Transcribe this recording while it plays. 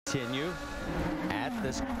continue at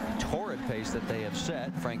this torrid pace that they have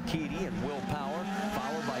set. Franchitti and Will Power,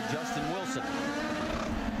 followed by Justin Wilson.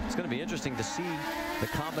 It's going to be interesting to see the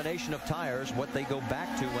combination of tires, what they go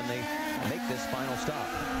back to when they make this final stop.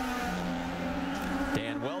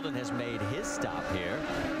 Dan Weldon has made his stop here,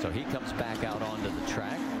 so he comes back out onto the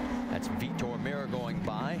track. That's Vitor Meira going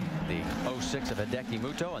by, the 06 of Hideki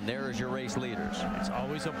Muto, and there is your race leaders. It's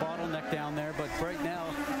always a bottleneck down there, but right now,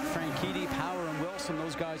 Franchitti, Power, and Wilson,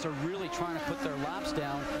 those guys are really trying to put their laps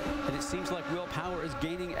down, and it seems like Will Power is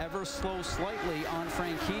gaining ever slightly on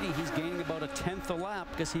Franchitti. He's gaining about a 1/10 a lap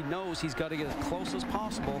because he knows he's got to get as close as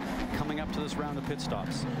possible coming up to this round of pit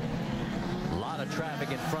stops. A lot of traffic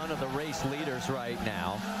in front of the race leaders right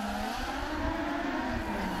now.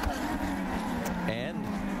 And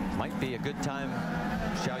might be a good time,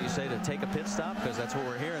 shall you say, to take a pit stop, because that's what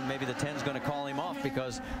we're hearing. Maybe the 10's going to call him off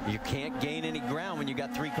because you can't gain any ground when you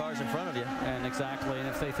got 3 cars in front of you. And exactly, and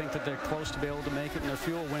if they think that they're close to be able to make it in their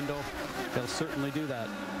fuel window, they'll certainly do that.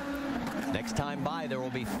 Next time by, there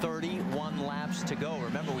will be 31 laps to go.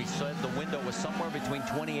 Remember, we said the window was somewhere between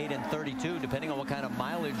 28 and 32, depending on what kind of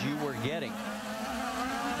mileage you were getting.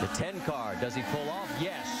 The 10 car, does he pull off?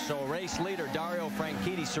 Yes. So race leader Dario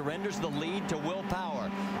Franchitti surrenders the lead to Will Power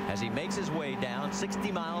as he makes his way down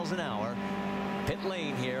 60 miles an hour. Pit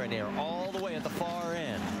lane here, and they're all the way at the far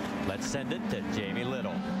end. Let's send it to Jamie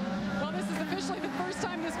Little. Well, this is officially the first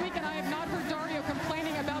time this week, and I have not heard Dario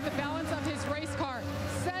complaining about the balance of his race car.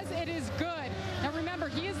 Says it is good. Now remember,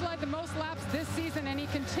 he has led the most laps this season, and he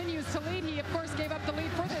continues to lead. He, of course, gave up the lead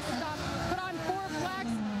for this stop, put on 4 flags,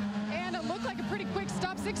 and it looked like a pretty quick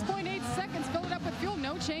stop, 6.8 seconds, filled it up with fuel.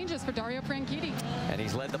 No changes for Dario Franchitti. And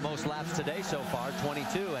he's led the most laps today so far,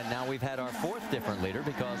 22, and now we've had our 4th different leader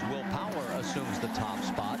because Will Power assumes the top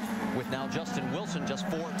spot with now Justin Wilson just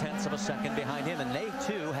 4/10 of a second behind him, and they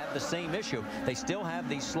too have the same issue. They still have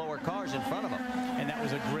these slower cars in front of them. And that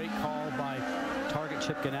was a great call by Target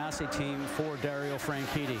Chip Ganassi team for Dario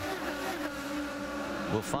Franchitti.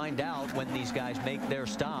 We'll find out when these guys make their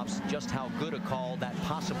stops just how good a call that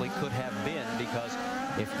possibly could have been, because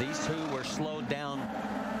if these two were slowed down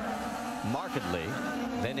markedly,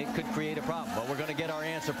 then it could create a problem. But we're going to get our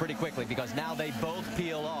answer pretty quickly, because now they both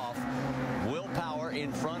peel off. Will Power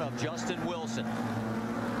in front of Justin Wilson.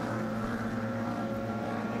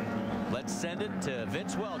 Let's send it to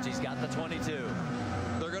Vince Welch. He's got the 22.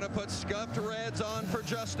 They're going to put scuffed reds on for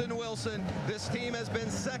Justin Wilson. This team has been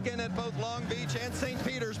second at both Long Beach and St.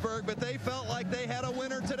 Petersburg, but they felt like they had a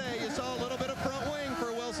winner today. You saw a little bit of front wing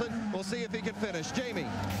for Wilson. We'll see if he can finish. Jamie.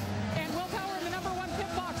 And Will Power in the #1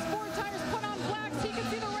 pit box. 4 tires put on blacks. He can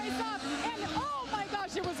see the race off. And oh my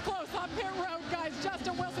gosh, it was close on pit road, guys.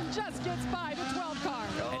 Justin Wilson just gets by the 12 car.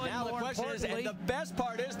 And now the question is, and the best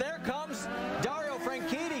part is, there comes Dario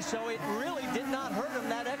Franchitti. So it really did not hurt him,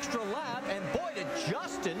 that extra lap. And boy, did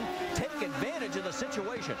Justin take advantage of the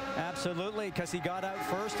situation. Absolutely, because he got out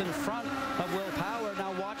first in front of Will Power.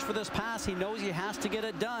 Now watch for this pass. He knows he has to get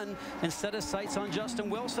it done and set his sights on Justin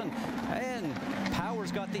Wilson. And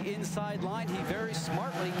Power's got the inside line. He very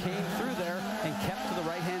smartly came through there and kept to the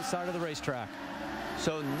right-hand side of the racetrack.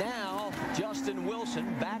 So now Justin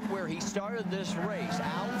Wilson back where he started this race,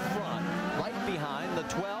 out front, right behind the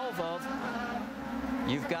 12 of,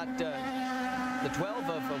 you've got the 12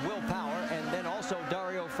 of Will Power, and then also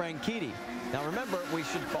Dario Franchitti. Now remember, we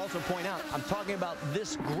should also point out, I'm talking about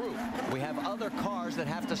this group. We have other cars that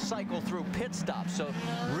have to cycle through pit stops. So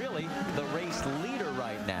really, the race leader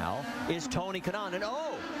right now is Tony Kanaan. And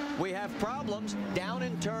oh, we have problems down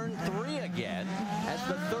in turn 3 again, as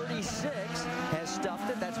the 36 has stuffed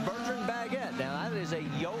it. That's Bertrand Baguette. Now that is a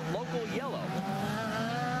local yellow.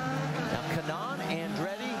 Now Kanaan,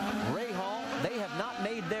 Andretti, Rahal, they have not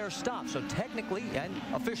made their stop. So technically and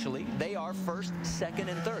officially, they are first, second,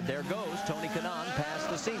 and third. There goes Tony Kanaan past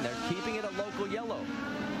the scene. They're keeping it a local yellow.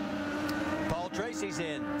 Paul Tracy's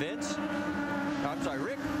in. Vince? I'm sorry,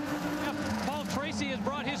 Rick? Yeah, Paul Tracy has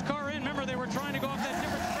brought his car in. Remember, they were trying to go off that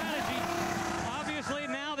different strategy. Obviously,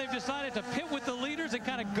 now they've decided to pit with the leaders and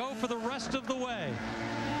kind of go for the rest of the way.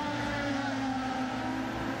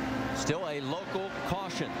 Still a local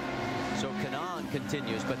caution. So Kanaan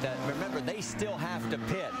continues, but that, remember, they still have to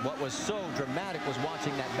pit. What was so dramatic was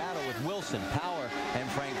watching that battle with Wilson, Power, and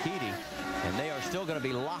Franchitti, and they are still going to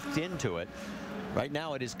be locked into it. Right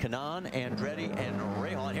now it is Kanaan, Andretti, and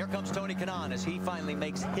Rahal. And here comes Tony Kanaan as he finally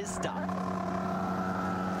makes his stop.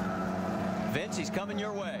 Vince, he's coming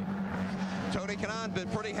your way. Tony Kanaan been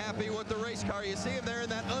pretty happy with the race car. You see him there in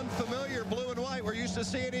that unfamiliar blue and white. We're used to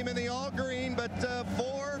seeing him in the all green, but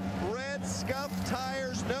 4 red scuffed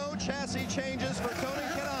tires, no chassis changes for Tony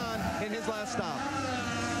Kanaan in his last stop.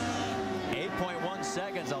 8.1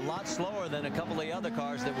 seconds, a lot slower than a couple of the other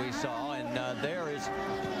cars that we saw. And there is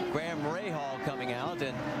Graham Rahal coming out,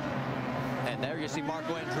 and there you see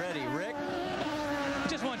Marco Andretti. Rick? I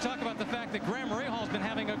just want to talk about the fact that Graham Rahal's been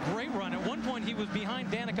having a great run. At one point, he was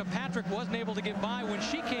behind Danica Patrick, wasn't able to get by. When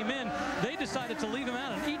she came in, they decided to leave him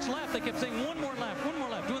out. And each lap, they kept saying, one more lap,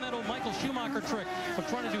 doing that old Michael Schumacher trick of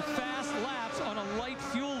trying to do fast laps on a light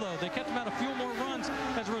fuel, though. They kept him out a few more runs.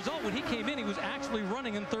 As a result, when he came in, he was actually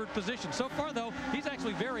running in third position. So far, though, he's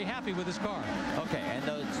actually very happy with his car. Okay, and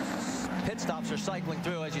those pit stops are cycling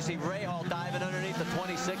through. As you see, Rahal diving underneath the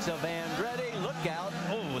 26 of Andretti. Look out.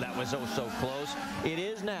 Oh, that was oh so close. It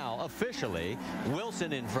is now officially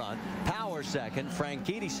Wilson in front, Power second,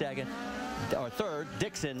 Franchitti second, or third,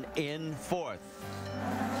 Dixon in fourth.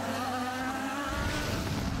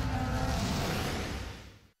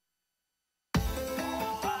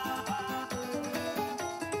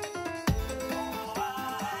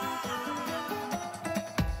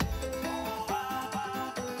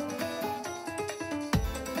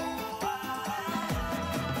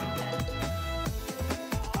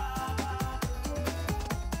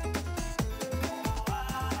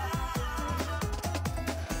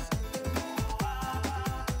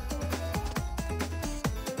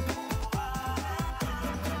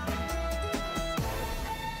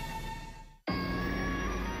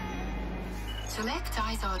 Select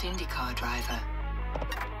IZOD IndyCar driver.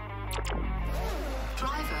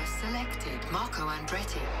 Driver selected, Marco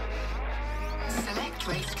Andretti. Select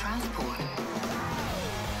race transport.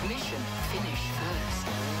 Mission, finish first.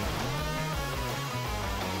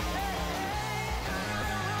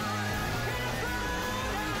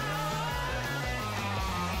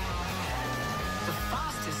 The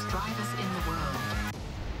fastest drivers in the world.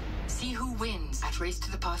 See who wins at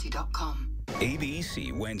racetotheparty.com.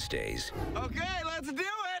 ABC Wednesdays. Okay, let's do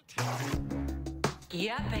it!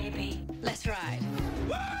 Yeah, baby. Let's ride.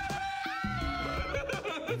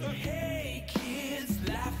 Hey kids,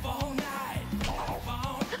 laugh all night.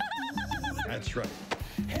 That's right.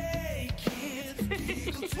 Hey kids,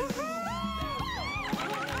 giggle too.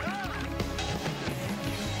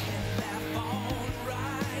 Laugh all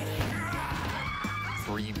right.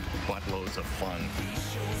 3 buttloads of fun.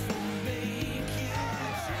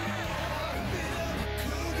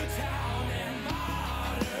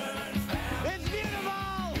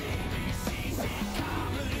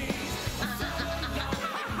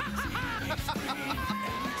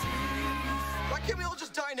 Can't we all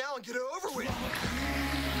just die now and get it over with?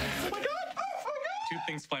 Oh my God! Oh my God! 2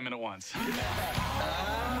 things flaming at once.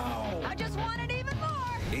 I just wanted even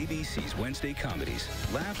more. ABC's Wednesday comedies.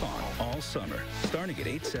 Laugh on all summer. Starting at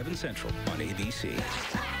 8, 7 Central on ABC.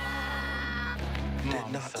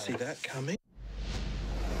 Did not see that coming.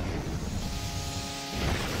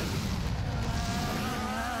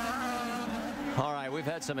 All right, we've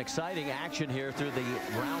had some exciting action here through the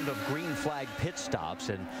round of green flag pit stops,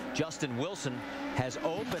 and Justin Wilson has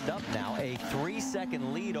opened up now a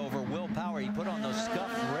 3-second lead over Will Power. He put on those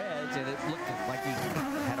scuffed reds, and it looked like he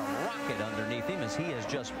had a rocket underneath him as he has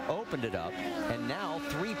just opened it up. And now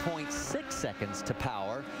 3.6 seconds to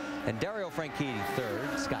Power, and Dario Franchitti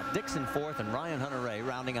third, Scott Dixon fourth, and Ryan Hunter-Reay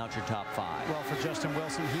rounding out your top 5. Well, for Justin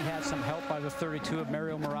Wilson, he had some help by the 32 of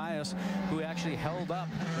Mario Moraes, who actually held up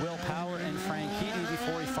Will Power and Franchitti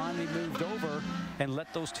before he finally moved over and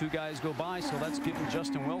let those 2 guys go by. So that's given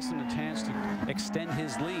Justin Wilson a chance to extend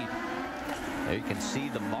his lead. There you can see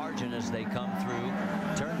the margin as they come through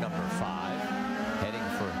turn number 5, heading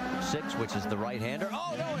for 6, which is the right-hander.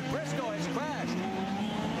 Oh no, and Briscoe has crashed.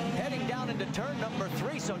 Heading down into turn number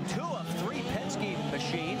 3, so 2 of 3 Penske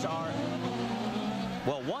machines are,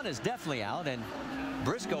 well, 1 is definitely out, and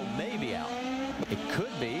Briscoe may be out. It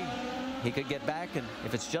could be. He could get back, and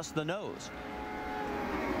if it's just the nose.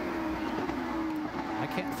 I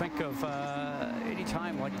can't think of any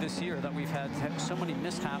time like this year that we've had so many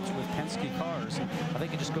mishaps with Penske cars. And I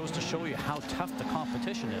think it just goes to show you how tough the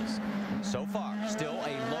competition is. So far, still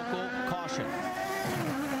a local caution.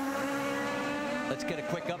 Let's get a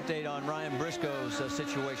quick update on Ryan Briscoe's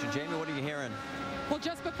situation. Jamie, what are you hearing? Well,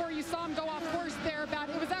 just before you saw him go off course there,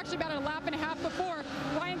 it was actually about a lap and a half before,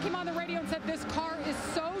 Ryan came on the radio and said this car is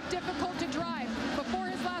so difficult to drive. Before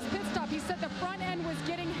his last pit stop, he said the front end was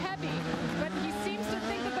getting heavy, but he seems to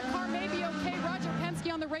think that the car may be okay. Roger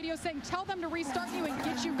Penske on the radio saying, tell them to restart you and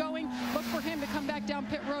get you going. Look for him to come back down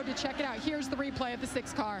pit road to check it out. Here's the replay of the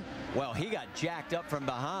 6 car. Well, he got jacked up from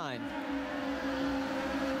behind.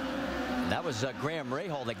 That was Graham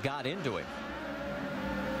Rahal that got into him.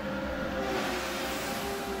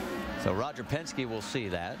 So Roger Penske will see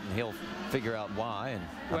that, and he'll figure out why. And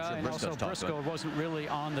well, and also Briscoe wasn't really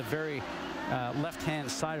on the very left-hand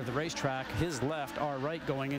side of the racetrack, his left, our right, going in.